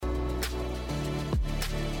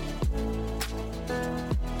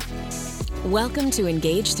Welcome to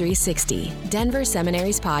Engage 360, Denver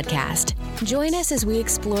Seminary's podcast. Join us as we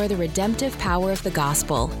explore the redemptive power of the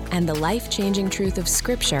gospel and the life-changing truth of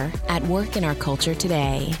Scripture at work in our culture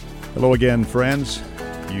today. Hello again, friends.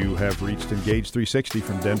 You have reached Engage 360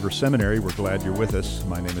 from Denver Seminary. We're glad you're with us.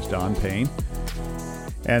 My name is Don Payne.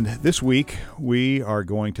 And this week, we are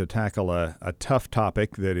going to tackle a tough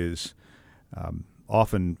topic that is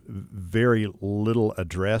often very little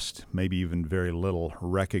addressed, maybe even very little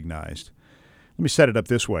recognized. Let me set it up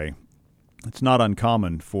this way. It's not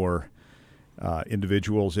uncommon for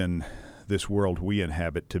individuals in this world we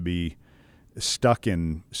inhabit to be stuck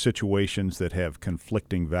in situations that have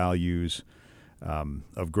conflicting values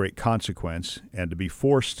of great consequence, and to be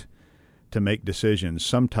forced to make decisions,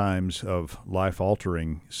 sometimes of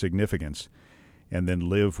life-altering significance, and then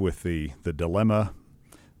live with the dilemma,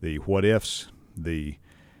 the what-ifs, the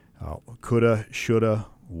coulda, shoulda,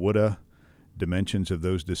 woulda dimensions of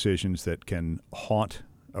those decisions that can haunt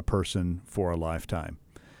a person for a lifetime.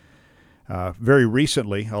 Very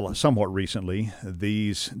recently, somewhat recently,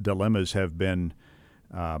 these dilemmas have been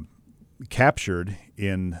captured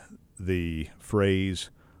in the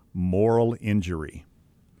phrase moral injury.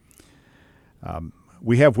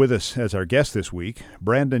 We have with us as our guest this week,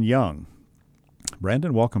 Brandon Young.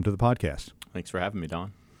 Brandon, welcome to the podcast. Thanks for having me,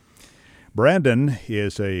 Don. Brandon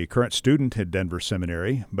is a current student at Denver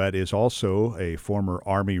Seminary, but is also a former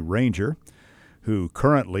Army Ranger who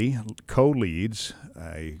currently co-leads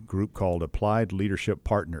a group called Applied Leadership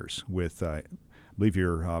Partners with, I believe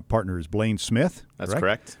your partner is Blaine Smith. That's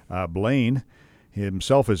correct. Blaine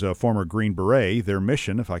himself is a former Green Beret. Their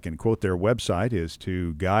mission, if I can quote their website, is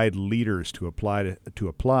to guide leaders to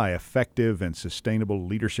apply effective and sustainable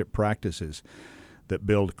leadership practices that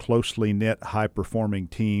build closely knit, high-performing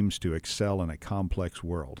teams to excel in a complex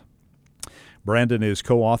world. Brandon is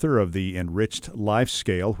co-author of the Enriched Life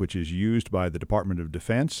Scale, which is used by the Department of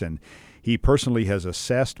Defense, and he personally has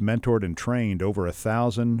assessed, mentored, and trained over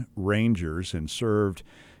 1,000 Rangers and served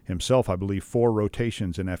himself, I believe, 4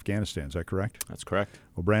 rotations in Afghanistan. Is that correct? That's correct.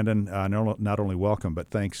 Well, Brandon, not only welcome, but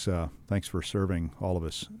thanks for serving all of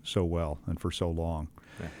us so well and for so long.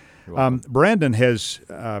 Yeah, you're welcome. Brandon has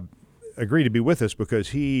agreed to be with us because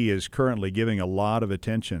he is currently giving a lot of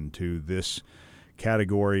attention to this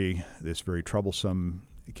category, this very troublesome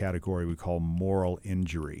category we call moral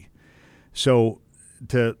injury. So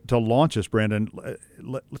to launch us, Brandon,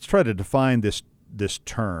 let's try to define this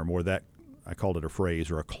term, or that, I called it a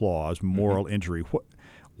phrase or a clause, moral injury.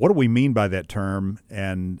 What do we mean by that term,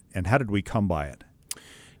 and how did we come by it?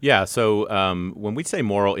 Yeah, so when we say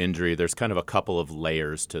moral injury, there's kind of a couple of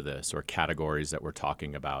layers to this, or categories that we're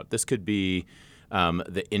talking about. This could be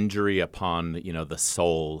the injury upon, the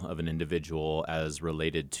soul of an individual as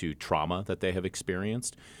related to trauma that they have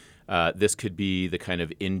experienced. This could be the kind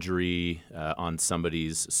of injury on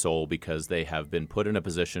somebody's soul because they have been put in a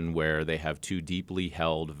position where they have too deeply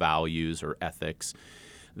held values or ethics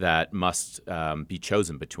that must be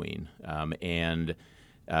chosen between.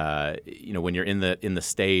 When you're in the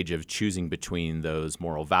stage of choosing between those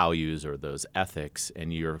moral values or those ethics,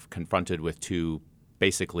 and you're confronted with two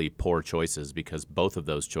basically poor choices because both of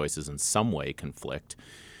those choices in some way conflict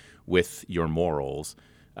with your morals,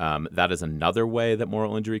 that is another way that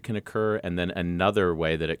moral injury can occur. And then another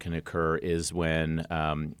way that it can occur is when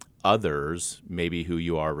others, maybe who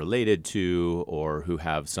you are related to or who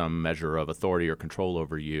have some measure of authority or control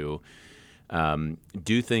over you,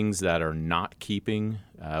 do things that are not keeping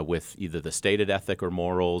with either the stated ethic or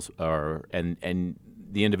morals, and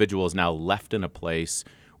the individual is now left in a place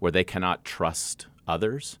where they cannot trust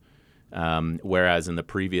others, whereas in the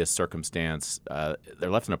previous circumstance,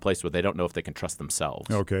 they're left in a place where they don't know if they can trust themselves.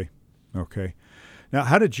 Okay. Now,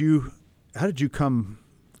 how did you come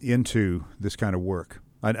into this kind of work?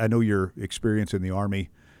 I know your experience in the Army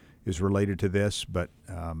is related to this, but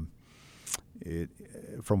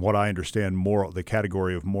from what I understand, the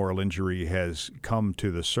category of moral injury has come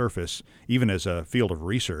to the surface, even as a field of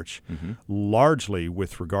research, largely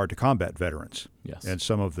with regard to combat veterans. Yes. And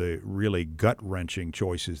some of the really gut-wrenching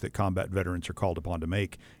choices that combat veterans are called upon to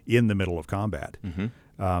make in the middle of combat.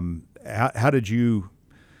 How did you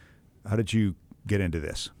get into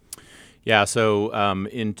this? Yeah, so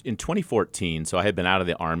in 2014, so I had been out of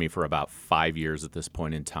the Army for about 5 years at this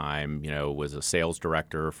point in time, was a sales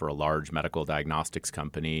director for a large medical diagnostics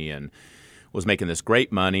company and was making this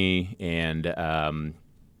great money. And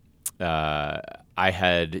I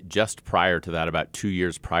had just prior to that, about 2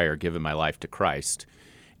 years prior, given my life to Christ.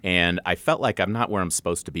 And I felt like I'm not where I'm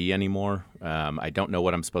supposed to be anymore. I don't know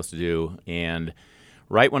what I'm supposed to do. And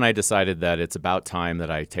right when I decided that it's about time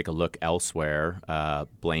that I take a look elsewhere,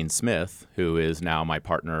 Blaine Smith, who is now my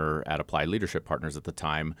partner at Applied Leadership Partners at the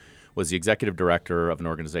time, was the executive director of an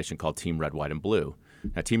organization called Team Red, White, and Blue.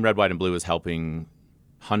 Now, Team Red, White, and Blue is helping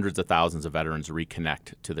hundreds of thousands of veterans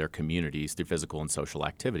reconnect to their communities through physical and social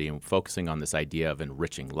activity and focusing on this idea of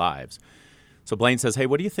enriching lives. So Blaine says, hey,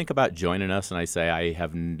 what do you think about joining us? And I say, I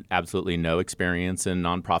have absolutely no experience in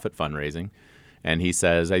nonprofit fundraising. And he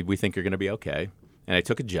says, hey, we think you're going to be okay. And I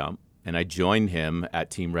took a jump, and I joined him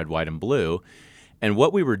at Team Red, White, and Blue. And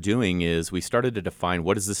what we were doing is we started to define,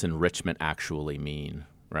 what does this enrichment actually mean,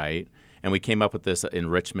 right? And we came up with this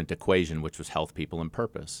enrichment equation, which was health, people, and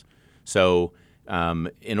purpose. So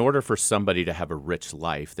in order for somebody to have a rich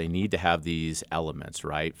life, they need to have these elements,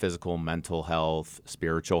 right? Physical, mental health,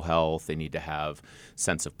 spiritual health. They need to have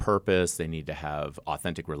sense of purpose. They need to have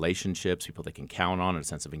authentic relationships, people they can count on, and a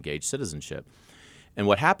sense of engaged citizenship. And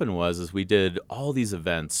what happened was we did all these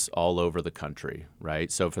events all over the country, right?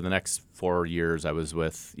 So for the next 4 years, I was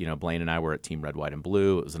with, Blaine and I were at Team Red, White, and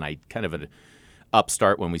Blue. It was kind of an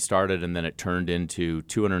upstart when we started, and then it turned into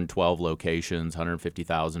 212 locations,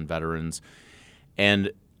 150,000 veterans.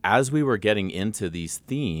 And as we were getting into these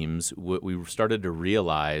themes, what we started to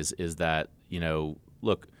realize is that,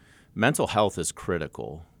 look, mental health is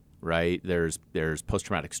critical, right? There's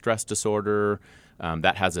post-traumatic stress disorder.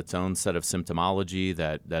 That has its own set of symptomology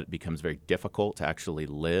that becomes very difficult to actually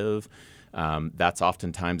live. That's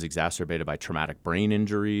oftentimes exacerbated by traumatic brain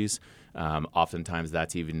injuries. Oftentimes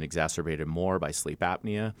that's even exacerbated more by sleep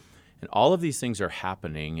apnea. And all of these things are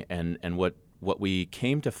happening. And what we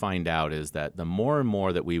came to find out is that the more and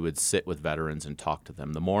more that we would sit with veterans and talk to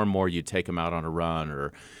them, the more and more you'd take them out on a run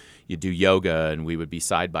or you do yoga and we would be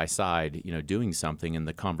side by side, doing something, and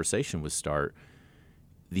the conversation would start.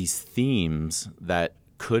 These themes that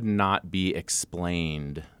could not be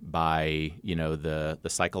explained by, the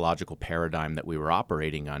psychological paradigm that we were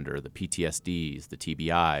operating under, the PTSDs, the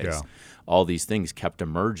TBIs, all these things kept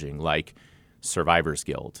emerging, like survivor's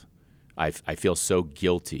guilt. I feel so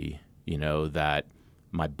guilty, that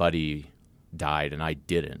my buddy died and I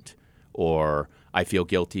didn't. Or I feel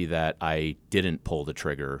guilty that I didn't pull the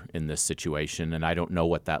trigger in this situation and I don't know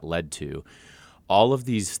what that led to. All of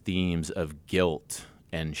these themes of guilt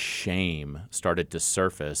and shame started to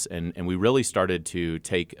surface, and we really started to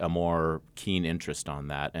take a more keen interest on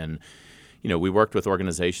that. And, we worked with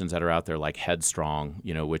organizations that are out there like Headstrong,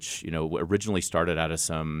 which, originally started out of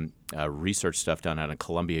some research stuff done out of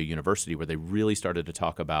Columbia University, where they really started to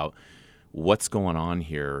talk about what's going on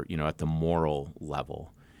here, at the moral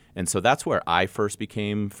level. And so that's where I first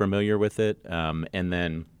became familiar with it. And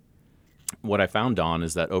then what I found, Don,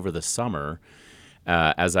 is that over the summer,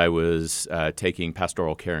 as I was taking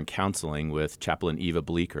pastoral care and counseling with Chaplain Eva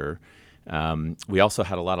Bleeker, we also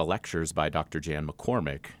had a lot of lectures by Dr. Jan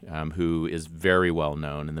McCormick, who is very well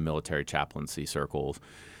known in the military chaplaincy circles.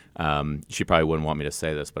 She probably wouldn't want me to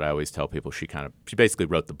say this, but I always tell people she basically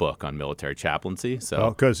wrote the book on military chaplaincy. So,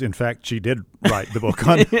 because in fact she did write the book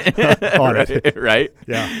on it, right?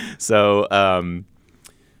 Yeah.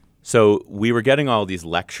 So we were getting all these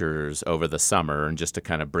lectures over the summer, and just to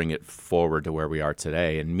kind of bring it forward to where we are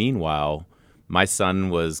today. And meanwhile, my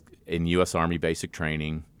son was in U.S. Army basic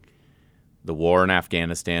training. The war in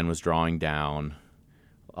Afghanistan was drawing down.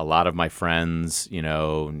 A lot of my friends,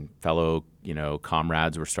 and fellow,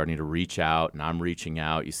 comrades were starting to reach out, and I'm reaching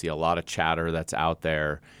out. You see a lot of chatter that's out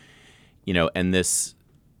there, and this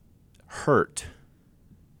hurt,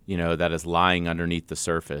 that is lying underneath the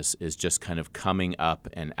surface is just kind of coming up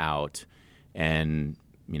and out. And,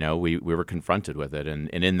 we were confronted with it. And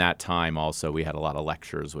in that time also, we had a lot of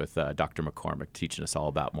lectures with Dr. McCormick teaching us all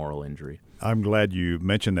about moral injury. I'm glad you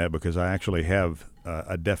mentioned that, because I actually have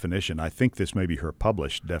a definition. I think this may be her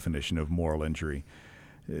published definition of moral injury.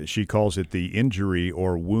 She calls it the injury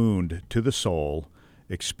or wound to the soul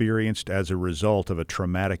experienced as a result of a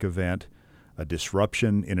traumatic event, a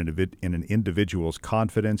disruption in an individual's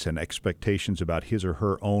confidence and expectations about his or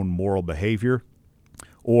her own moral behavior,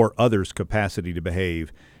 or others' capacity to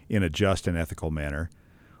behave in a just and ethical manner,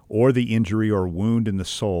 or the injury or wound in the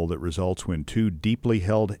soul that results when two deeply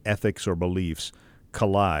held ethics or beliefs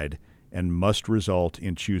collide and must result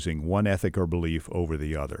in choosing one ethic or belief over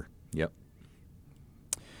the other. Yep.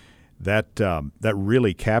 That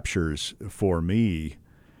really captures for me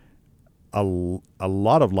a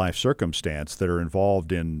lot of life circumstance that are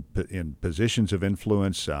involved in positions of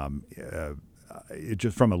influence,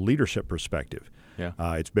 just from a leadership perspective. Yeah.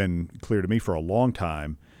 It's been clear to me for a long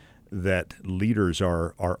time that leaders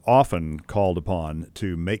are often called upon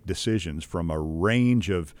to make decisions from a range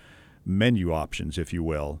of menu options, if you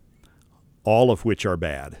will, all of which are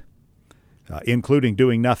bad. including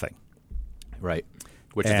doing nothing. Right.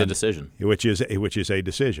 Which is a decision. Which is a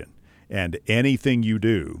decision. And anything you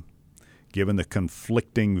do, given the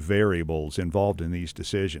conflicting variables involved in these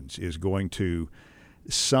decisions, is going to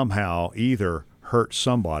somehow either hurt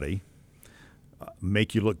somebody,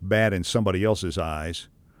 make you look bad in somebody else's eyes,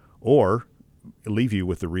 or leave you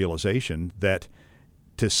with the realization that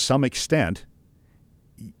to some extent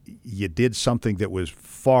you did something that was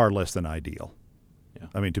far less than ideal. Yeah.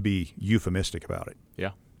 I mean, to be euphemistic about it.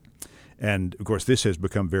 Yeah. And, of course, this has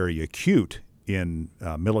become very acute in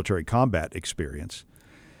military combat experience,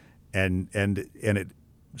 and it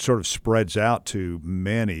sort of spreads out to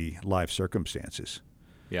many life circumstances.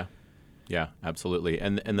 Yeah, absolutely.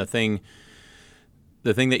 And the thing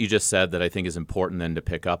that you just said that I think is important then to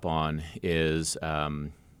pick up on is,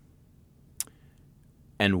 and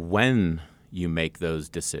when you make those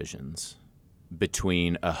decisions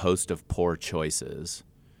between a host of poor choices,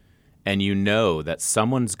 and you know that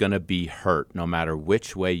someone's going to be hurt no matter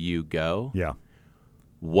which way you go,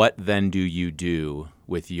 what then do you do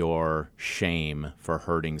with your shame for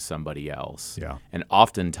hurting somebody else? Yeah. And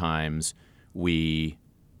oftentimes we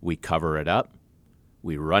cover it up,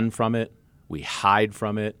 we run from it, we hide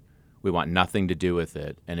from it, we want nothing to do with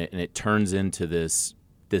it, and it turns into this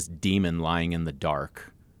demon lying in the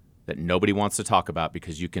dark that nobody wants to talk about,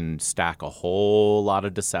 because you can stack a whole lot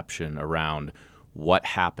of deception around what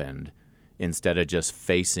happened instead of just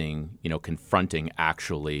facing, confronting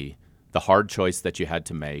actually the hard choice that you had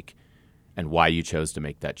to make and why you chose to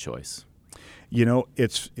make that choice.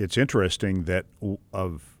 It's interesting that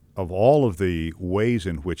of all of the ways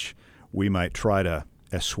in which we might try to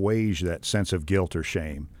assuage that sense of guilt or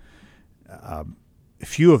shame,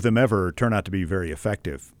 few of them ever turn out to be very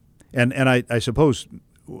effective. And I suppose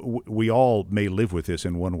we all may live with this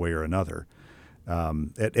in one way or another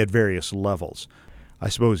at various levels. I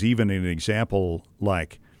suppose even an example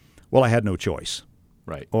like, well, I had no choice.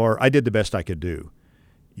 Right. Or I did the best I could do.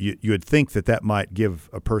 You would think that might give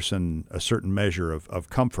a person a certain measure of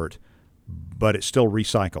comfort, but it still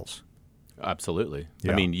recycles. Absolutely.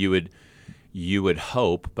 Yeah. I mean, you would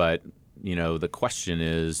hope, but the question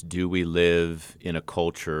is, do we live in a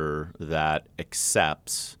culture that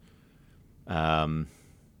accepts, do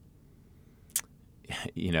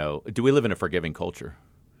we live in a forgiving culture?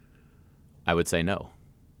 I would say no.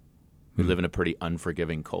 We live in a pretty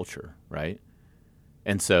unforgiving culture, right?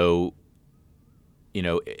 And so,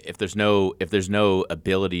 if there's no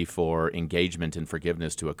ability for engagement and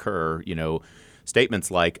forgiveness to occur, statements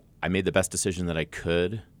like, I made the best decision that I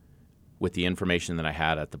could with the information that I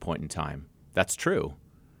had at the point in time. That's true.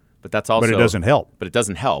 But that's also, but it doesn't help. But it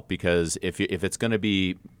doesn't help, because if it's going to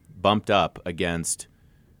be bumped up against,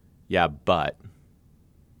 but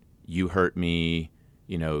you hurt me,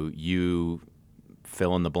 you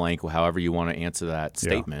fill in the blank, however you want to answer that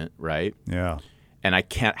statement, right? Yeah. And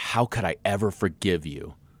how could I ever forgive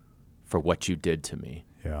you for what you did to me?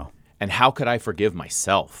 Yeah. And how could I forgive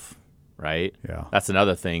myself, right? Yeah. That's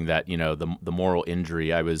another thing that, the moral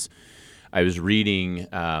injury. I was reading,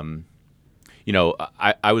 I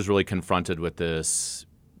was really confronted with this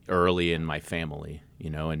early in my family.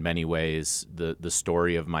 In many ways, the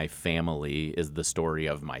story of my family is the story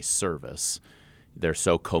of my service. They're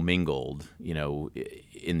so commingled,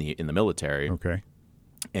 in the military. Okay.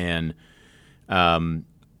 And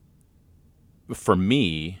for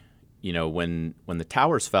me, when the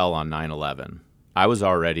towers fell on 9/11, I was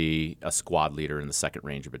already a squad leader in the 2nd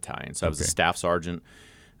Ranger Battalion. So I was a staff sergeant.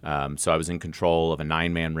 So I was in control of a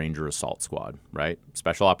 9-man Ranger assault squad, right?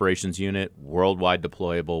 Special operations unit, worldwide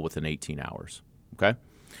deployable within 18 hours, okay?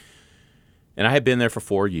 And I had been there for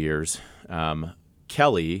 4 years.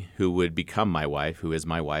 Kelly, who would become my wife, who is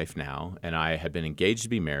my wife now, and I had been engaged to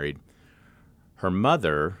be married. Her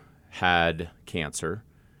mother had cancer.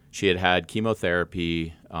 She had had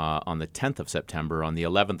chemotherapy on the 10th of September. On the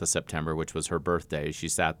 11th of September, which was her birthday, she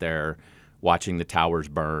sat there watching the towers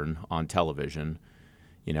burn on television,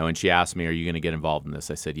 and she asked me, are you going to get involved in this?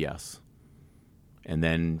 I said yes. And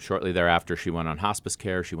then shortly thereafter, she went on hospice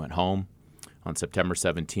care. She went home. On September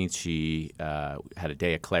 17th, she had a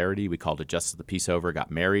day of clarity. We called it Justice of the Peace Over,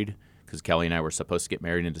 got married, because Kelly and I were supposed to get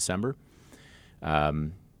married in December.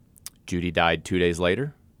 Judy died 2 days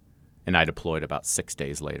later, and I deployed about 6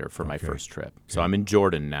 days later for my first trip. So I'm in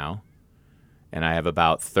Jordan now, and I have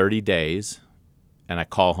about 30 days, and I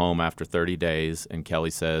call home after 30 days, and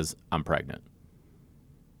Kelly says, I'm pregnant.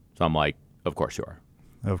 So I'm like, of course you are.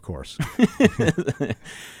 Of course.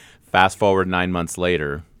 Fast forward 9 months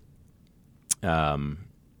later, I'm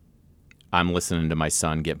listening to my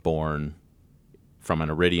son get born from an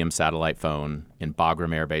Iridium satellite phone in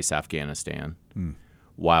Bagram Air Base, Afghanistan,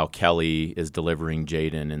 while Kelly is delivering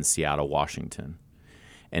Jaden in Seattle, Washington.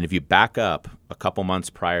 And if you back up a couple months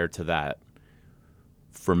prior to that,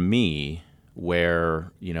 for me,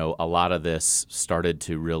 where, a lot of this started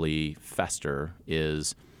to really fester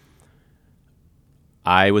is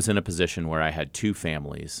I was in a position where I had two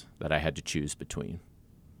families that I had to choose between.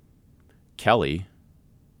 Kelly,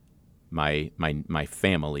 my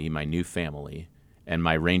family, my new family, and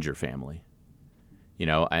my Ranger family.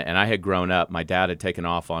 And I had grown up. My dad had taken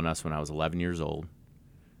off on us when I was 11 years old.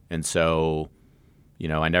 And so,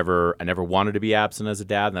 I never wanted to be absent as a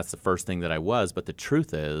dad, and that's the first thing that I was. But the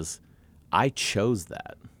truth is, I chose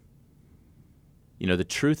that. The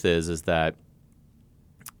truth is that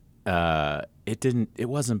it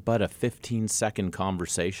wasn't but a 15-second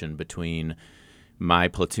conversation between my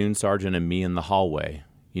platoon sergeant and me in the hallway.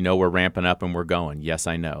 We're ramping up and we're going. Yes,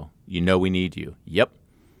 I know. We need you. Yep.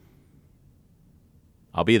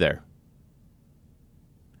 I'll be there.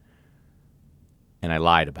 And I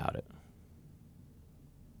lied about it.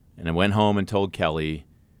 And I went home and told Kelly,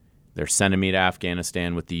 they're sending me to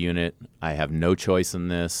Afghanistan with the unit. I have no choice in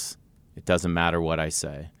this. It doesn't matter what I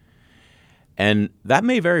say. And that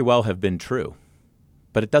may very well have been true,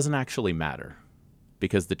 but it doesn't actually matter,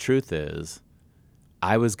 because the truth is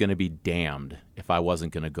I was going to be damned if I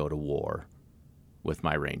wasn't going to go to war with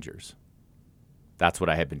my Rangers. That's what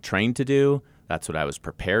I had been trained to do. That's what I was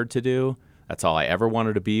prepared to do. That's all I ever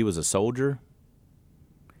wanted to be, was a soldier.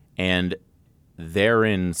 And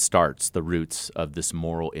therein starts the roots of this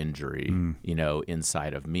moral injury,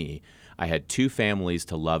 inside of me. I had two families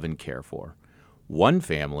to love and care for. One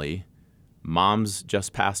family, mom's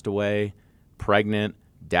just passed away, pregnant.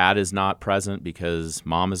 Dad is not present because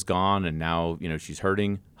mom is gone, and now, she's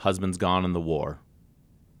hurting. Husband's gone in the war.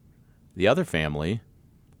 The other family,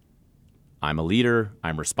 I'm a leader.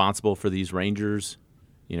 I'm responsible for these Rangers.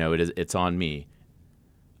 It's on me.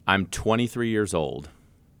 I'm 23 years old,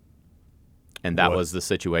 and that was the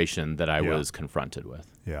situation that I was confronted with.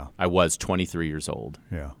 Yeah. I was 23 years old.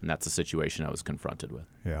 Yeah. And that's the situation I was confronted with.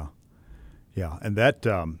 Yeah. Yeah. And that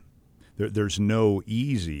there's no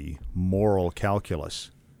easy moral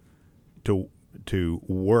calculus to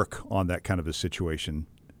work on that kind of a situation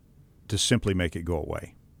to simply make it go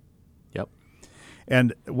away. Yep.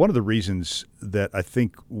 And one of the reasons that I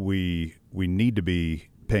think we need to be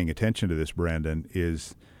paying attention to this, Brandon,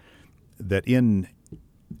 is that in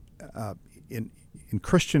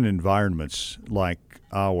Christian environments like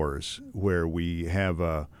ours, where we have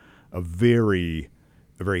a very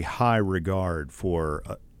high regard for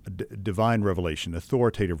divine revelation,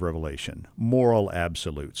 authoritative revelation, moral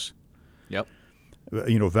absolutes. Yep.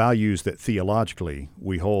 Values that theologically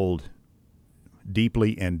we hold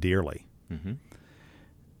deeply and dearly. Mm-hmm.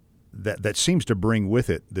 That seems to bring with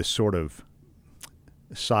it this sort of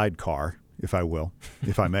sidecar, if I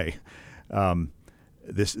may,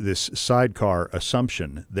 this sidecar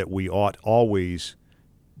assumption that we ought always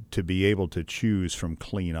to be able to choose from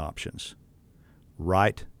clean options,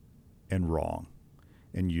 right and wrong,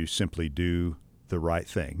 and you simply do the right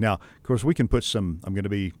thing. Now, of course, we can put some, I'm going to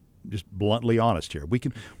be just bluntly honest here, we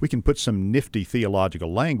can put some nifty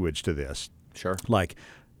theological language to this. Sure. Like,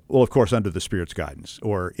 well, of course, under the Spirit's guidance,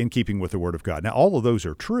 or in keeping with the Word of God. Now, all of those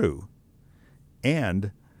are true,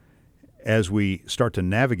 and as we start to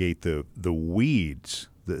navigate the weeds,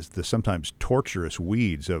 the sometimes torturous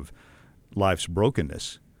weeds of life's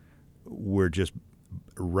brokenness, we're just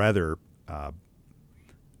rather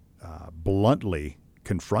bluntly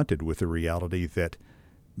confronted with the reality that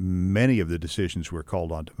many of the decisions we're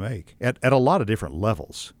called on to make, at a lot of different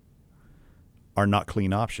levels, are not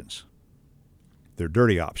clean options. They're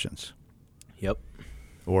dirty options. Yep.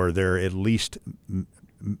 Or they're at least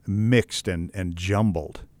mixed and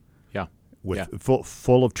jumbled. Yeah. With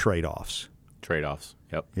full of trade-offs. Trade-offs.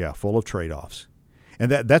 Yep. Yeah, full of trade-offs.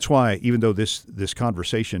 And that's why, even though this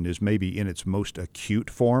conversation is maybe in its most acute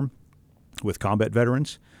form with combat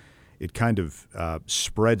veterans, it kind of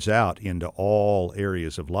spreads out into all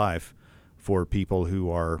areas of life for people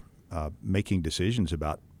who are making decisions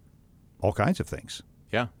about all kinds of things.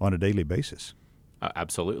 Yeah. On a daily basis.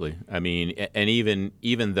 Absolutely. I mean, and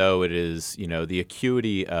even though it is, the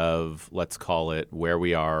acuity of, let's call it, where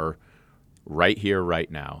we are right here, right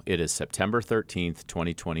now. It is September 13th,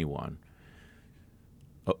 2021.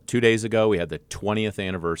 2 days ago, we had the 20th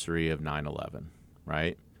anniversary of 9/11,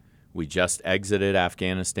 right? We just exited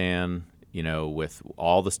Afghanistan, with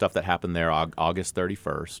all the stuff that happened there August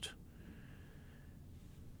 31st.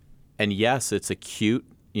 And yes, it's acute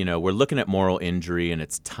we're looking at moral injury, and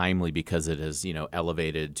it's timely because it is,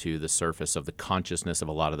 elevated to the surface of the consciousness of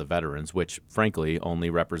a lot of the veterans, which, frankly, only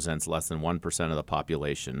represents less than 1% of the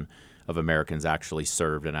population of Americans actually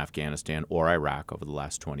served in Afghanistan or Iraq over the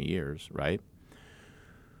last 20 years, right?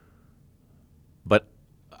 But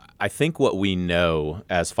I think what we know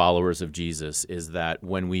as followers of Jesus is that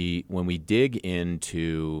when we dig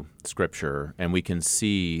into Scripture and we can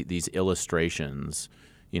see these illustrations,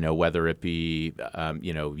 whether it be,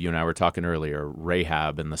 you and I were talking earlier,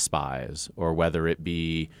 Rahab and the spies, or whether it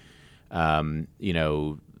be,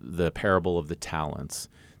 the parable of the talents.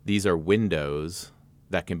 These are windows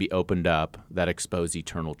that can be opened up that expose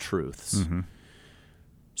eternal truths. Mm-hmm.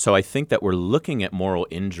 So I think that we're looking at moral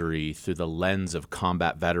injury through the lens of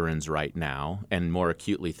combat veterans right now, and more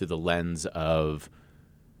acutely through the lens of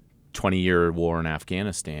 20-year war in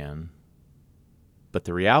Afghanistan. But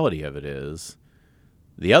the reality of it is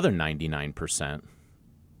the other 99%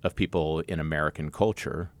 of people in American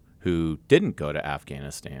culture who didn't go to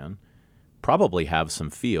Afghanistan probably have some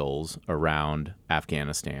feels around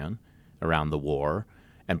Afghanistan, around the war,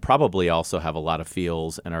 and probably also have a lot of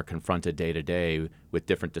feels and are confronted day to day with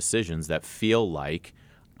different decisions that feel like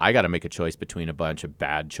I got to make a choice between a bunch of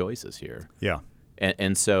bad choices here. Yeah.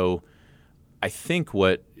 And so I think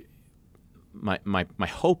what my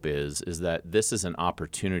hope is that this is an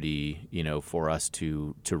opportunity, for us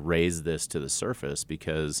to raise this to the surface,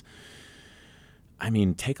 because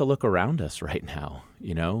take a look around us right now.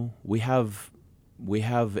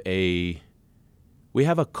 We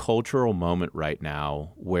have a cultural moment right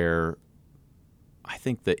now where I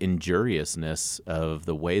think the injuriousness of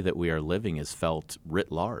the way that we are living is felt writ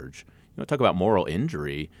large. Talk about moral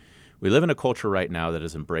injury. We live in a culture right now that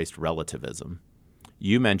has embraced relativism.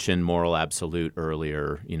 You mentioned moral absolute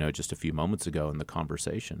earlier, just a few moments ago in the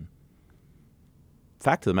conversation.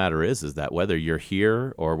 Fact of the matter is that whether you're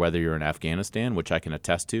here or whether you're in Afghanistan, which I can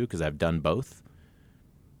attest to because I've done both,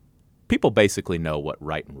 people basically know what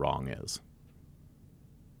right and wrong is.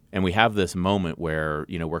 And we have this moment where,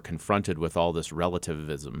 we're confronted with all this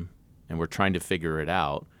relativism and we're trying to figure it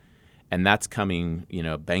out. And that's coming,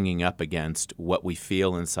 banging up against what we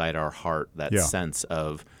feel inside our heart, that sense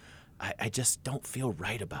of, I just don't feel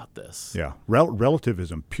right about this. Yeah.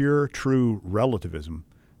 Relativism, pure, true relativism.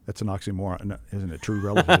 That's an oxymoron, isn't it? True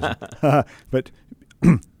relativism. But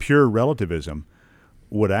pure relativism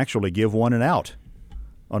would actually give one an out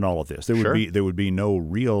on all of this. There would be no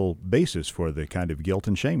real basis for the kind of guilt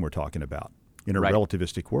and shame we're talking about in a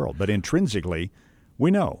relativistic world. But intrinsically, we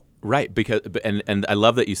know. Right, because and I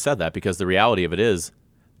love that you said that, because the reality of it is,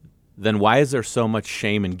 then why is there so much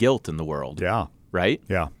shame and guilt in the world? Yeah. Right?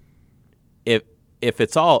 Yeah. If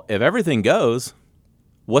everything goes,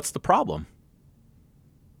 what's the problem?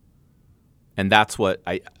 And that's what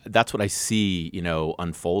I see,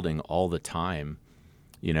 unfolding all the time,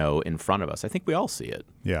 in front of us. I think we all see it.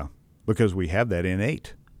 Yeah, because we have that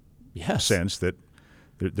innate sense that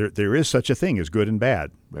there is such a thing as good and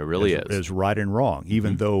bad. There really is. As right and wrong,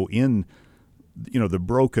 even though in the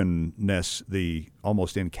brokenness, the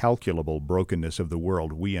almost incalculable brokenness of the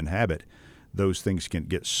world we inhabit, those things can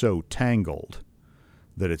get so tangled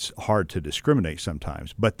that it's hard to discriminate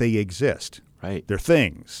sometimes. But they exist. Right. They're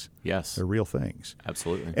things. Yes. They're real things.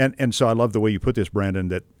 Absolutely. And so I love the way you put this, Brandon,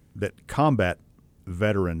 that combat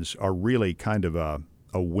veterans are really kind of a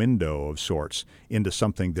window of sorts into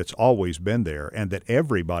something that's always been there and that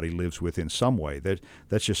everybody lives with in some way.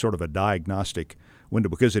 That's just sort of a diagnostic window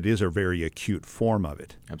because it is a very acute form of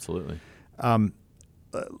it. Absolutely.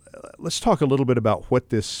 Let's talk a little bit about what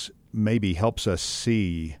this maybe helps us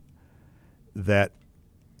see that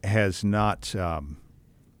has not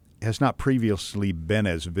previously been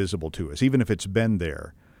as visible to us, even if it's been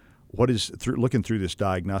there. What is looking through this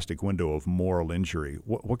diagnostic window of moral injury?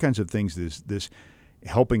 What kinds of things is this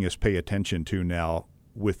helping us pay attention to now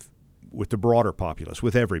with the broader populace,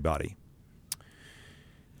 with everybody?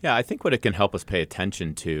 Yeah, I think what it can help us pay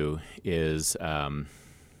attention to is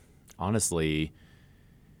honestly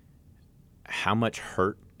how much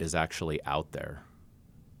hurt is actually out there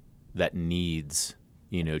that needs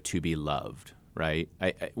to be loved. Right.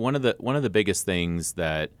 One of the biggest things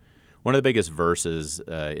one of the biggest verses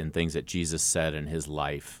in things that Jesus said in his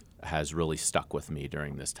life has really stuck with me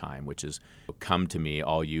during this time, which is, "Come to me,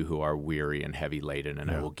 all you who are weary and heavy laden, and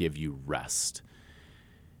I will give you rest."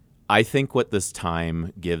 I think what this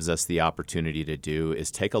time gives us the opportunity to do is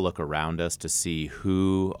take a look around us to see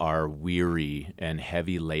who are weary and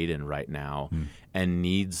heavy laden right now and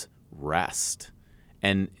needs rest.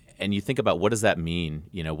 And you think about, what does that mean?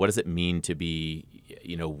 What does it mean to be,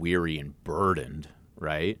 weary and burdened,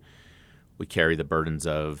 right? We carry the burdens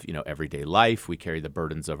of, everyday life. We carry the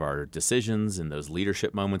burdens of our decisions in those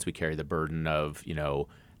leadership moments. We carry the burden of,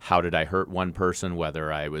 how did I hurt one person,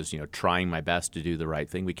 whether I was, trying my best to do the right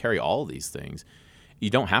thing. We carry all of these things. You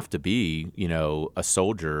don't have to be, a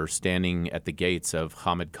soldier standing at the gates of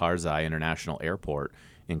Hamid Karzai International Airport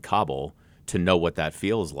in Kabul to know what that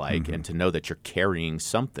feels like and to know that you're carrying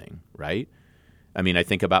something, right? I mean, I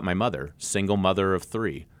think about my mother, single mother of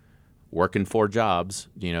 3, working 4 jobs,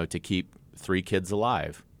 to keep 3 kids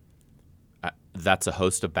alive. That's a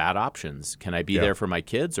host of bad options. Can I be there for my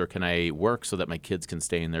kids, or can I work so that my kids can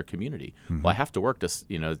stay in their community? Well, I have to work to,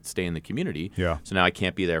 stay in the community. Yeah. So now I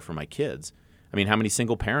can't be there for my kids. I mean, how many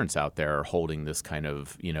single parents out there are holding this kind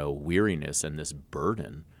of, weariness and this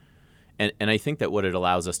burden? And I think that what it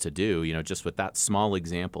allows us to do, just with that small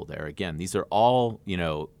example there, again, these are all,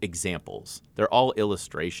 examples. They're all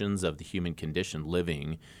illustrations of the human condition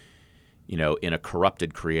living, in a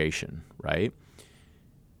corrupted creation, right?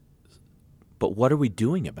 But what are we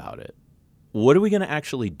doing about it? What are we going to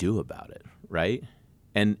actually do about it, right?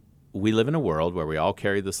 And we live in a world where we all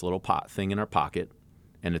carry this little thing in our pocket,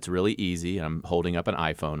 and it's really easy. I'm holding up an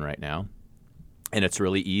iPhone right now, and it's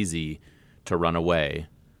really easy to run away,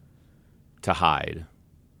 to hide,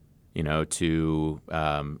 to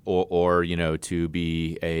to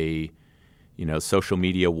be a social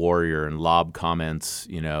media warrior and lob comments,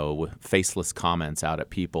 faceless comments out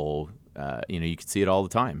at people. You can see it all the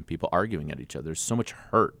time. People arguing at each other. There's so much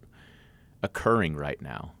hurt occurring right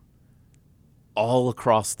now, all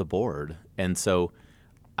across the board. And so,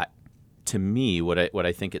 to me, what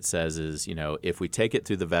I think it says is, if we take it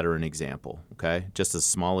through the veteran example, okay, just a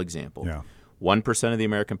small example, 1% of the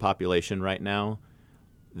American population right now,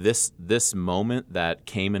 this moment that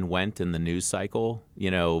came and went in the news cycle,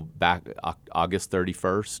 back August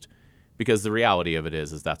 31st, because the reality of it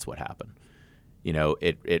is that's what happened.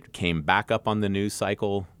 It came back up on the news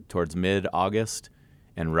cycle towards mid-August,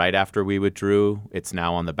 and right after we withdrew, it's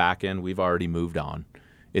now on the back end. We've already moved on.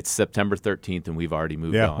 It's September 13th, and we've already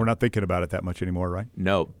moved on. Yeah, we're not thinking about it that much anymore, right?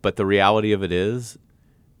 No, but the reality of it is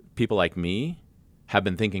people like me have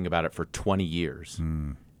been thinking about it for 20 years,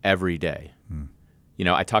 every day.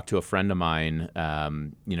 I talked to a friend of mine,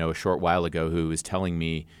 a short while ago who was telling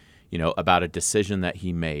me, about a decision that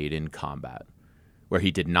he made in combat where he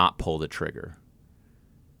did not pull the trigger.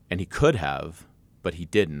 And he could have, but he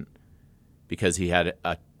didn't, because he had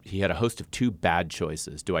a host of 2 bad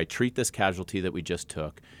choices. Do I treat this casualty that we just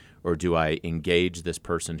took, or do I engage this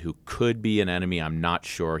person who could be an enemy? I'm not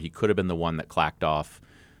sure. He could have been the one that clacked off,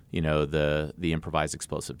 the improvised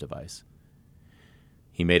explosive device.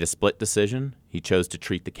 He made a split decision. He chose to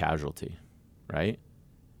treat the casualty, right?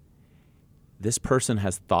 This person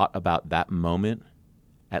has thought about that moment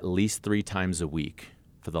at least 3 times a week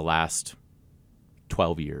for the last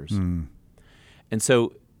 12 years. And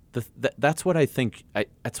so that's what I think.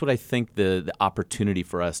 That's what I think the opportunity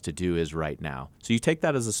for us to do is right now. So you take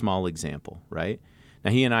that as a small example, right?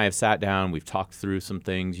 Now he and I have sat down. We've talked through some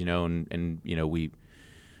things, and we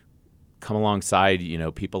come alongside,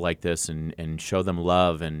 people like this and show them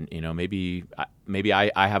love. And, maybe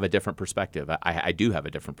I have a different perspective. I do have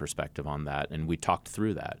a different perspective on that. And we talked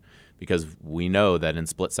through that because we know that in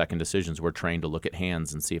split-second decisions, we're trained to look at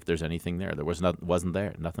hands and see if there's anything there. There wasn't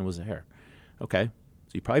there. Nothing was there. Okay.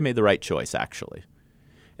 So you probably made the right choice, actually.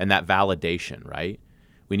 And that validation, right?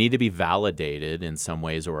 We need to be validated in some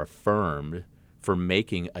ways or affirmed for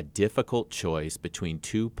making a difficult choice between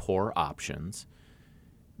 2 poor options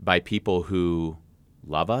by people who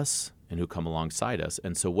love us and who come alongside us.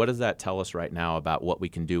 And so what does that tell us right now about what we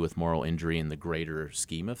can do with moral injury in the greater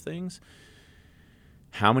scheme of things?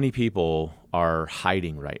 How many people are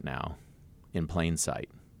hiding right now in plain sight,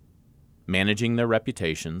 managing their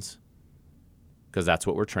reputations, because that's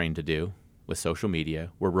what we're trained to do with social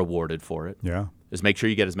media. We're rewarded for it. Yeah. Is make sure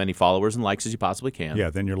you get as many followers and likes as you possibly can. Yeah,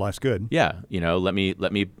 then your life's good. Yeah, let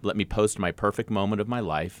me post my perfect moment of my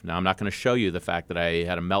life. Now I'm not going to show you the fact that I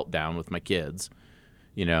had a meltdown with my kids.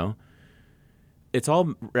 It's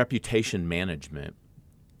all reputation management.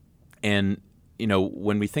 And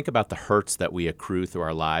when we think about the hurts that we accrue through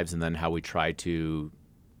our lives and then how we try to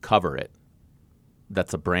cover it,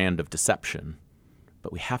 that's a brand of deception.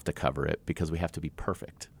 But we have to cover it because we have to be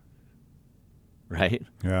perfect. Right?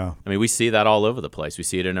 Yeah. I mean, we see that all over the place. We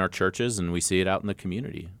see it in our churches and we see it out in the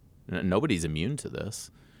community. Nobody's immune to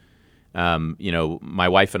this. My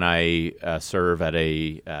wife and I serve at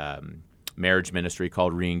a marriage ministry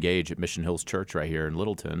called Reengage at Mission Hills Church right here in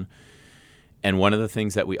Littleton. And one of the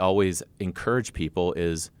things that we always encourage people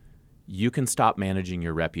is you can stop managing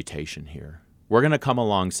your reputation here. We're going to come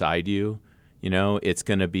alongside you. It's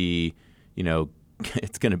going to be,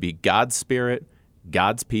 it's going to be God's Spirit,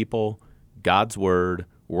 God's people, God's Word.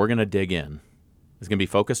 We're going to dig in. It's going to be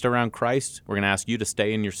focused around Christ. We're going to ask you to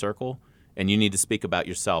stay in your circle, and you need to speak about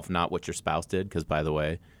yourself, not what your spouse did, because, by the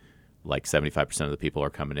way, like 75% of the people are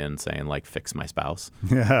coming in saying, like, fix my spouse.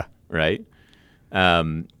 Yeah. Right?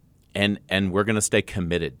 And we're going to stay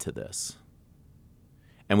committed to this.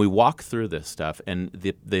 And we walk through this stuff, and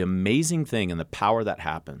the amazing thing and the power that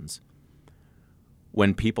happens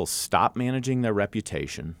when people stop managing their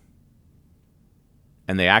reputation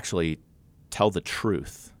and they actually tell the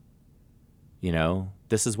truth,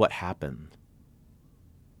 this is what happened,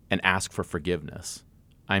 and ask for forgiveness.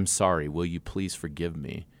 I'm sorry, will you please forgive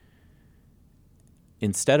me?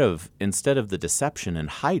 Instead of the deception and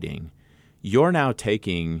hiding, you're now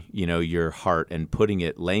taking, your heart and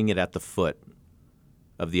laying it at the foot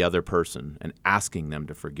of the other person and asking them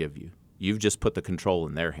to forgive you. You've just put the control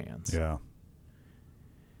in their hands. Yeah.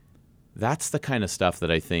 That's the kind of stuff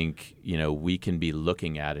that I think, we can be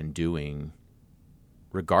looking at and doing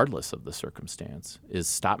regardless of the circumstance, is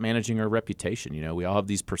stop managing our reputation. We all have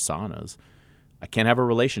these personas. I can't have a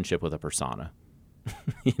relationship with a persona.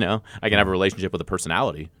 I can have a relationship with a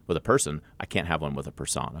personality, with a person. I can't have one with a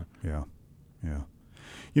persona. Yeah. Yeah.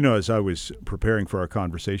 As I was preparing for our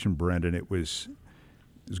conversation, Brendan, it was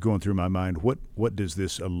going through my mind, what does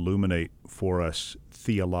this illuminate for us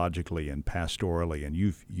theologically and pastorally? And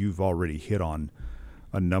you've already hit on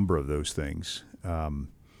a number of those things.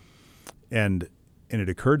 And it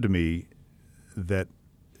occurred to me that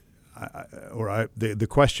the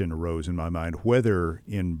question arose in my mind whether,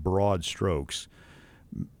 in broad strokes,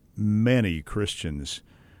 many Christians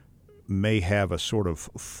may have a sort of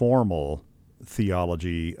formal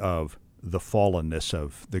theology of the fallenness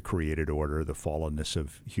of the created order, the fallenness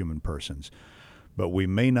of human persons. But we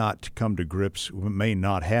may not have come to grips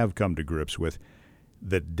with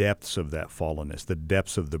the depths of that fallenness, the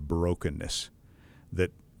depths of the brokenness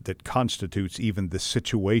that constitutes even the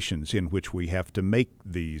situations in which we have to make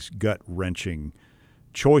these gut-wrenching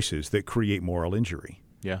choices that create moral injury.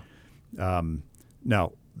 Yeah.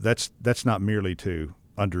 Now, that's not merely to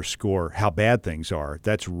underscore how bad things are.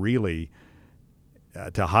 That's really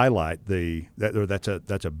to highlight that's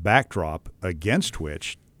a backdrop against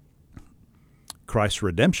which Christ's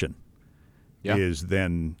redemption is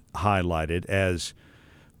then highlighted as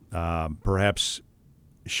perhaps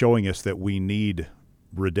showing us that we need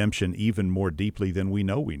redemption even more deeply than we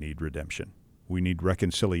know we need redemption. We need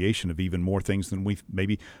reconciliation of even more things than we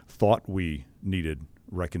maybe thought we needed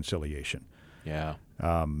reconciliation. Yeah.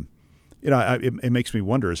 It makes me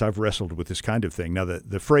wonder, as I've wrestled with this kind of thing. Now,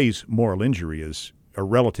 the phrase moral injury is a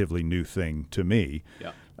relatively new thing to me.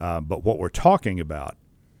 Yeah. But what we're talking about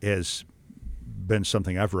has been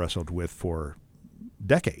something I've wrestled with for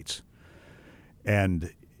decades.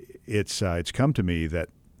 And it's come to me that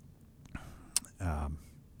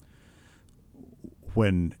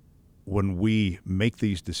when we make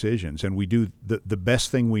these decisions and we do the best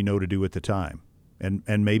thing we know to do at the time,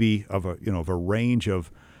 and maybe of a range of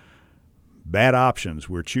bad options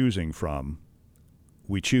we're choosing from,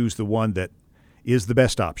 we choose the one that is the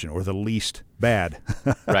best option or the least bad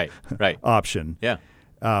right option. Yeah.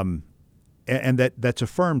 And that's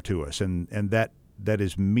affirmed to us, and that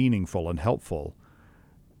is meaningful and helpful.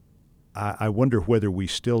 I wonder whether we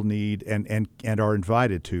still need and are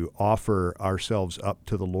invited to offer ourselves up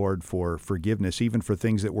to the Lord for forgiveness, even for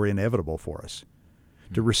things that were inevitable for us,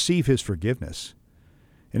 to receive His forgiveness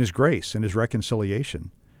and His grace and His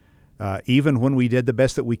reconciliation, even when we did the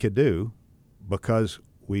best that we could do, because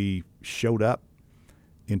we showed up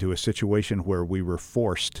into a situation where we were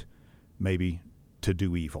forced maybe to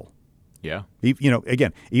do evil. Yeah.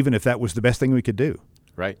 Again, even if that was the best thing we could do.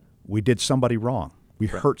 Right. We did somebody wrong. We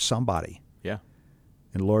hurt somebody. Yeah.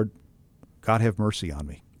 And Lord, God have mercy on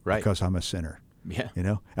me. Right. Because I'm a sinner. Yeah.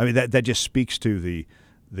 That just speaks to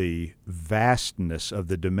the vastness of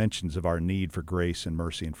the dimensions of our need for grace and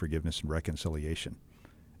mercy and forgiveness and reconciliation,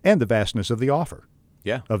 and the vastness of the offer.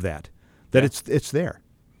 Yeah. Of that Yeah. it's there.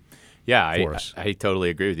 Yeah, I totally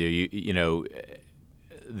agree with you.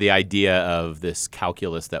 The idea of this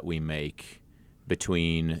calculus that we make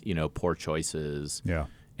between, poor choices. Yeah.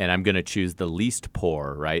 And I'm going to choose the least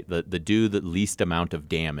poor, right? The least amount of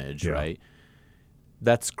damage, Yeah. right?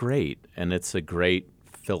 That's great. And it's a great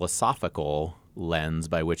philosophical lens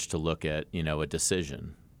by which to look at, a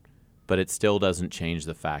decision. But it still doesn't change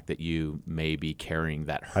the fact that you may be carrying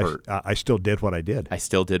that hurt. I still did what I did. I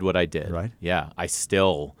still did what I did. Right. Yeah. I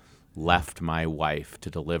still left my wife to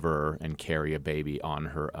deliver and carry a baby on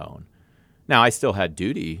her own. Now, I still had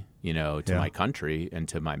duty, to my country and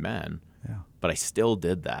to my men. Yeah. But I still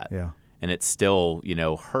did that. Yeah. And it still,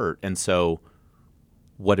 hurt. And so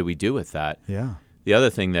what do we do with that? Yeah. The other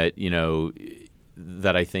thing that,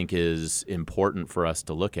 that I think is important for us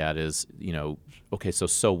to look at is, okay,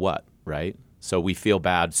 so what, right? So we feel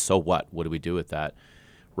bad, so what? What do we do with that?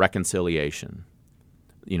 Reconciliation.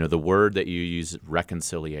 The word that you use,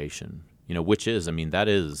 reconciliation, which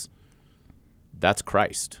is, that's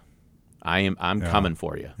Christ. I'm coming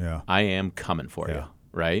for you. Yeah. I am coming for Yeah. you,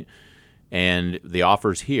 right? And the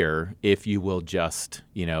offer's here if you will just,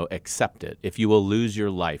 accept it. If you will lose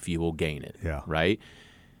your life, you will gain it, Yeah. right?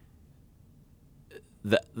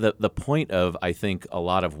 The point of, I think, a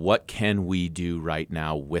lot of what can we do right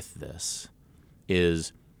now with this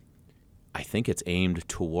is, I think it's aimed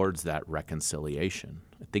towards that reconciliation.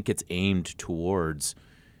 I think it's aimed towards,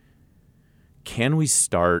 can we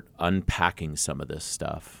start unpacking some of this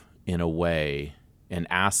stuff in a way and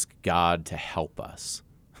ask God to help us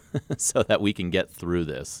so that we can get through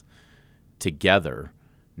this together,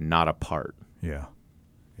 not apart? Yeah.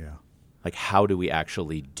 Yeah. Like, how do we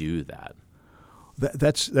actually do that?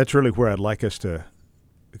 That's really where I'd like us to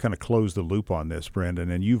kind of close the loop on this,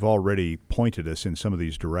 Brandon. And you've already pointed us in some of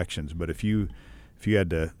these directions. But if you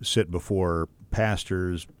had to sit before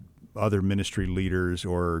pastors, other ministry leaders,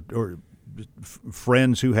 or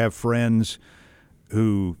friends who have friends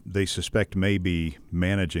who they suspect may be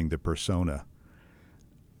managing the persona,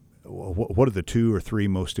 what are the 2 or 3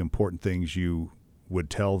 most important things you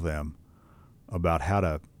would tell them about how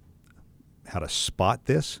to spot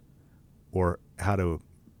this, or how to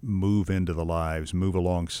move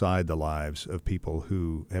alongside the lives of people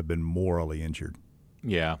who have been morally injured?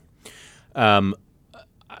 Yeah. A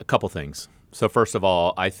couple things. So first of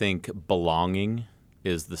all, I think belonging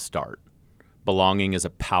is the start. Belonging is a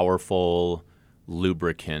powerful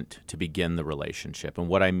lubricant to begin the relationship. And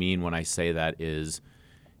what I mean when I say that is,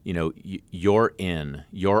 you're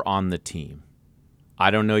on the team. I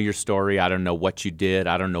don't know your story. I don't know what you did.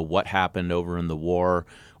 I don't know what happened over in the war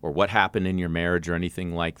or what happened in your marriage or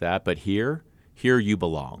anything like that. But here you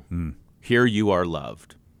belong. Here you are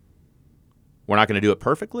loved. We're not going to do it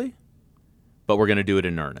perfectly, but we're going to do it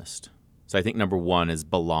in earnest. So I think number 1 is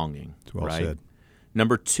belonging. That's well right? said.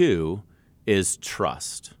 Number 2 is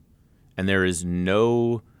trust. And there's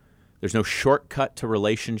no shortcut to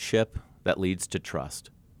relationship that leads to trust,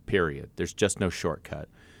 period. There's just no shortcut.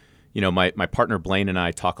 My partner Blaine and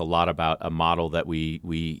I talk a lot about a model that we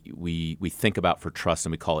think about for trust,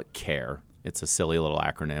 and we call it CARE. It's a silly little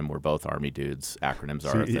acronym. We're both Army dudes. Acronyms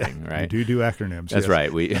are our thing, right? You do acronyms. That's yes.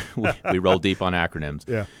 right. We roll deep on acronyms.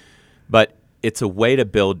 Yeah. But it's a way to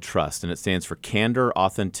build trust, and it stands for candor,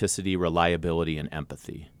 authenticity, reliability, and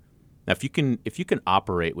empathy. Now, if you can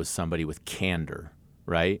operate with somebody with candor,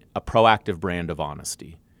 right? A proactive brand of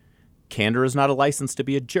honesty. Candor is not a license to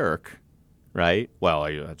be a jerk. Right? Well,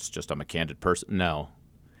 that's just I'm a candid person. No.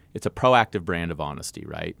 It's a proactive brand of honesty,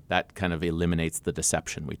 right? That kind of eliminates the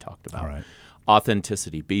deception we talked about. All right.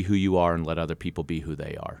 Authenticity, be who you are and let other people be who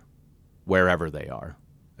they are, wherever they are.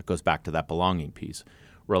 That goes back to that belonging piece.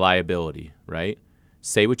 Reliability, right?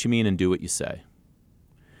 Say what you mean and do what you say.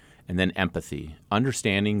 And then empathy,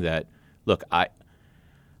 understanding that, look,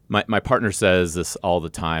 My partner says this all the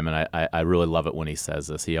time, and I really love it when he says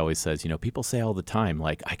this. He always says, people say all the time,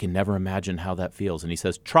 like, I can never imagine how that feels. And he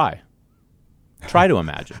says, try to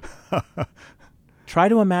imagine. Try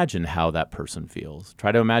to imagine how that person feels.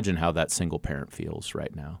 Try to imagine how that single parent feels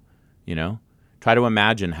right now, Try to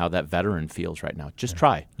imagine how that veteran feels right now. Just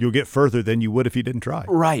try. You'll get further than you would if you didn't try.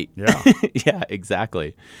 Right. Yeah. Yeah,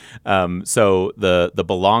 exactly. So the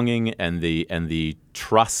belonging and the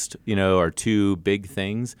trust, are 2 big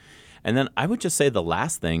things. And then I would just say the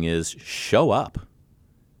last thing is show up.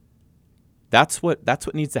 That's what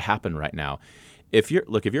needs to happen right now. If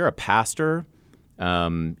you're a pastor,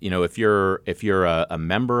 if you're a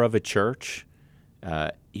member of a church,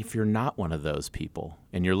 if you're not one of those people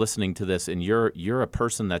and you're listening to this and you're a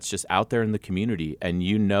person that's just out there in the community and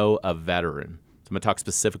a veteran, so I'm going to talk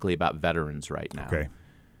specifically about veterans right now. Okay.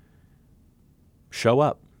 Show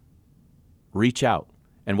up. Reach out.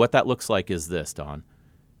 And what that looks like is this, Don.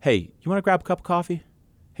 Hey, you want to grab a cup of coffee?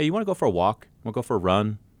 Hey, you want to go for a walk? You want to go for a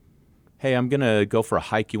run? Hey, I'm going to go for a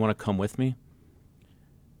hike. You want to come with me?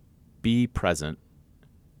 Be present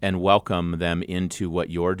and welcome them into what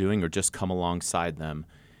you're doing, or just come alongside them.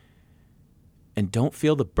 And don't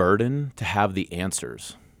feel the burden to have the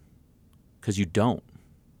answers, because you don't.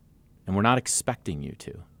 And we're not expecting you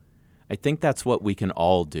to. I think that's what we can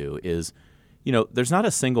all do is, there's not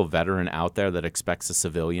a single veteran out there that expects a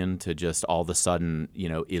civilian to just all of a sudden,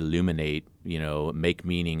 illuminate, make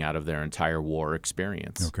meaning out of their entire war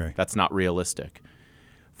experience. Okay. That's not realistic.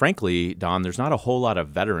 frankly, Don, there's not a whole lot of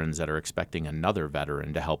veterans that are expecting another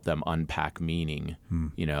veteran to help them unpack meaning.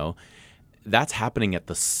 You know, that's happening at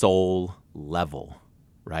the soul level,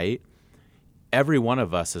 right? Every one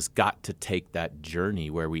of us has got to take that journey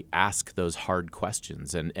where we ask those hard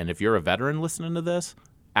questions. And if you're a veteran listening to this,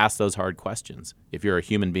 ask those hard questions. If you're a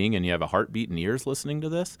human being and you have a heartbeat and ears listening to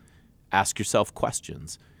this, ask yourself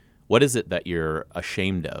questions. What is it that you're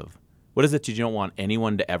ashamed of? What is it you don't want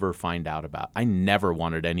anyone to ever find out about? I never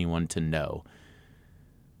wanted anyone to know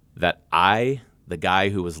that I, the guy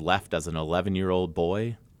who was left as an 11-year-old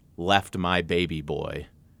boy, left my baby boy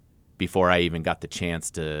before I even got the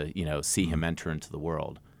chance to, see him enter into the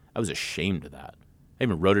world. I was ashamed of that. I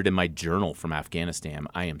even wrote it in my journal from Afghanistan.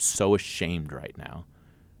 I am so ashamed right now,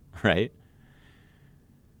 right?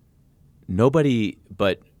 Nobody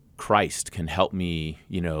but Christ can help me,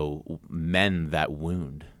 mend that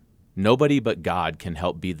wound. Nobody but God can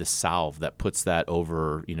help be the salve that puts that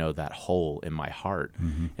over, that hole in my heart.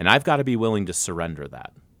 And I've got to be willing to surrender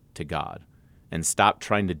that to God and stop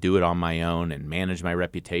trying to do it on my own and manage my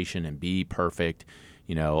reputation and be perfect,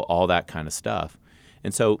 all that kind of stuff.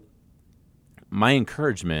 And so my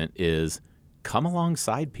encouragement is come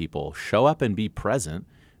alongside people, show up and be present,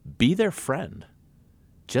 be their friend.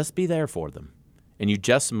 Just be there for them. And you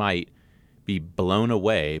just might be blown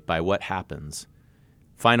away by what happens.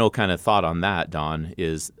 Final kind of thought on that, Don,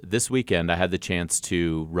 is this weekend I had the chance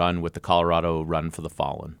to run with the Colorado Run for the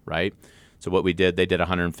Fallen, right? So what we did, they did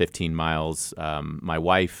 115 miles. My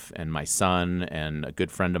wife and my son and a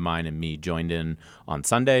good friend of mine and me joined in on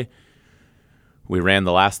Sunday. We ran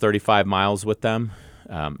the last 35 miles with them.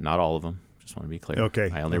 Not all of them, just want to be clear.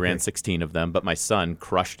 Okay. I only ran 16 of them, but my son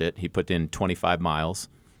crushed it. He put in 25 miles,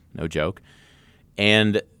 no joke.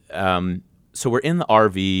 And so we're in the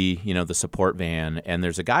RV, the support van, and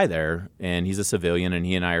there's a guy there, and he's a civilian, and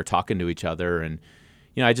he and I are talking to each other. And,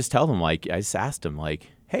 I just tell him, I just asked him,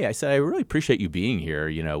 hey, I said, I really appreciate you being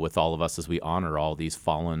here, with all of us as we honor all these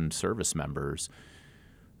fallen service members.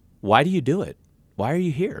 Why do you do it? Why are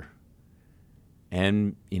you here?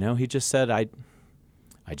 And, he just said, I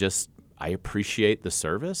appreciate the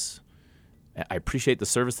service. I appreciate the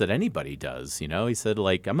service that anybody does. He said,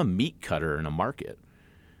 I'm a meat cutter in a market.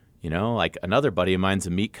 Another buddy of mine's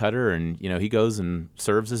a meat cutter, and, he goes and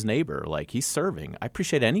serves his neighbor. He's serving. I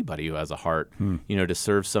appreciate anybody who has a heart, to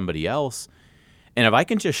serve somebody else. And if I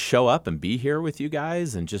can just show up and be here with you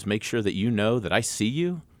guys and just make sure that that I see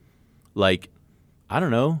you, I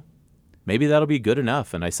don't know, maybe that'll be good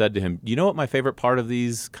enough. And I said to him, you know what my favorite part of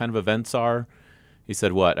these kind of events are? He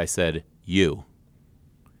said, what? I said, you.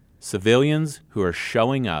 Civilians who are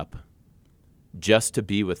showing up just to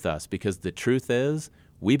be with us, because the truth is,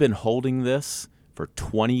 we've been holding this for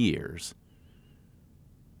 20 years.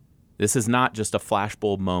 This is not just a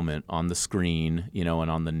flashbulb moment on the screen, and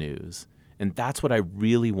on the news. And that's what I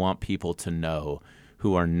really want people to know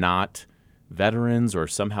who are not veterans or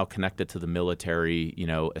somehow connected to the military,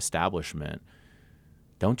 establishment.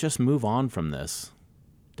 Don't just move on from this.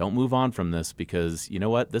 Don't move on from this, because you know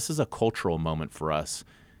what? This is a cultural moment for us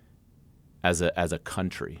as a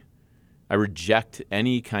country. I reject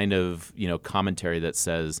any kind of, commentary that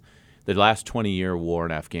says the last 20-year war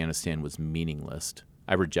in Afghanistan was meaningless.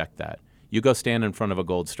 I reject that. You go stand in front of a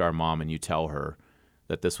Gold Star mom and you tell her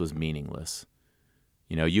that this was meaningless.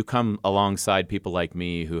 You come alongside people like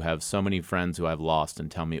me who have so many friends who I've lost and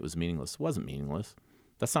tell me it was meaningless. It wasn't meaningless.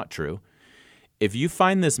 That's not true. If you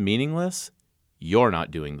find this meaningless, you're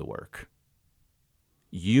not doing the work.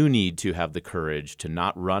 You need to have the courage to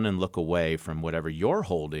not run and look away from whatever you're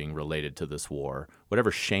holding related to this war,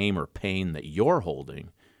 whatever shame or pain that you're holding,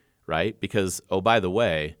 right? Because, oh, by the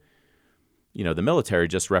way, the military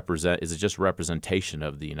is just representation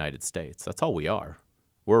of the United States. That's all we are.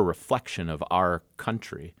 We're a reflection of our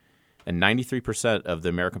country. And 93% of the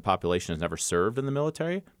American population has never served in the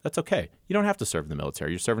military. That's okay. You don't have to serve in the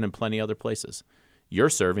military. You're serving in plenty other places.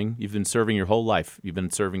 You've been serving your whole life. You've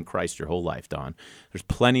been serving Christ your whole life, Don. There's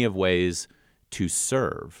plenty of ways to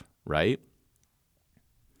serve, right?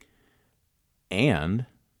 And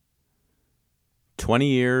 20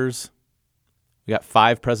 years, we got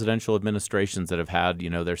 5 presidential administrations that have had,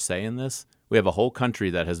 their say in this. We have a whole country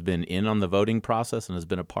that has been in on the voting process and has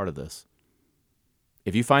been a part of this.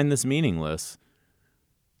 If you find this meaningless,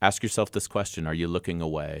 ask yourself this question: are you looking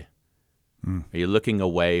away? Are you looking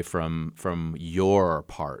away from your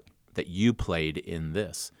part that you played in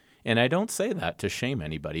this? And I don't say that to shame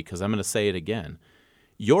anybody, because I'm going to say it again.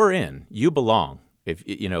 You're in. You belong. If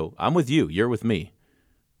I'm with you, you're with me,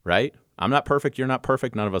 right? I'm not perfect. You're not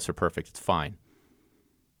perfect. None of us are perfect. It's fine.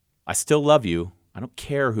 I still love you. I don't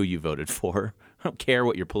care who you voted for. I don't care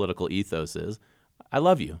what your political ethos is. I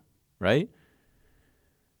love you, right?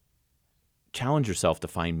 Challenge yourself to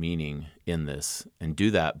find meaning in this, and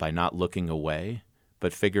do that by not looking away,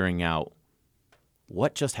 but figuring out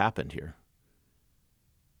what just happened here.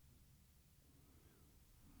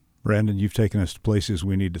 Brandon, you've taken us to places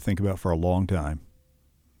we need to think about for a long time.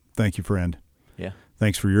 Thank you, friend. Yeah.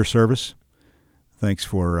 Thanks for your service. Thanks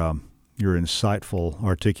for your insightful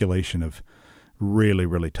articulation of really,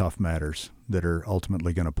 really tough matters that are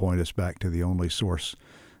ultimately going to point us back to the only source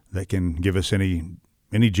that can give us any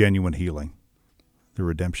genuine healing, the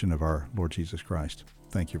redemption of our Lord Jesus Christ.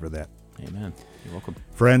 Thank you for that. Amen. You're welcome.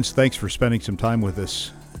 Friends, thanks for spending some time with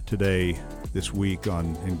us today, this week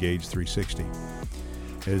on Engage 360.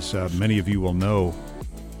 As many of you will know,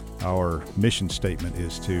 our mission statement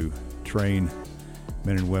is to train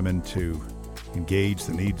men and women to engage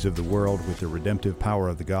the needs of the world with the redemptive power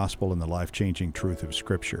of the gospel and the life-changing truth of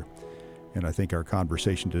Scripture. And I think our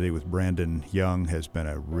conversation today with Brandon Young has been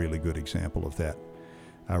a really good example of that.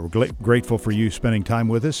 We're grateful for you spending time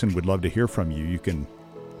with us, and would love to hear from you. You can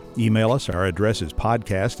email us. Our address is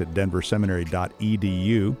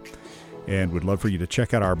podcast@denverseminary.edu. And we'd love for you to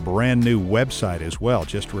check out our brand new website as well,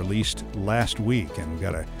 just released last week. And we've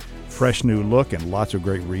got a fresh new look and lots of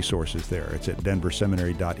great resources there. It's at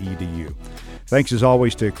denverseminary.edu. Thanks as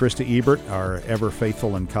always to Krista Ebert, our ever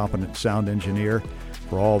faithful and competent sound engineer,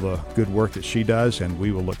 for all the good work that she does. And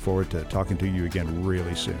we will look forward to talking to you again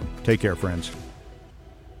really soon. Take care, friends.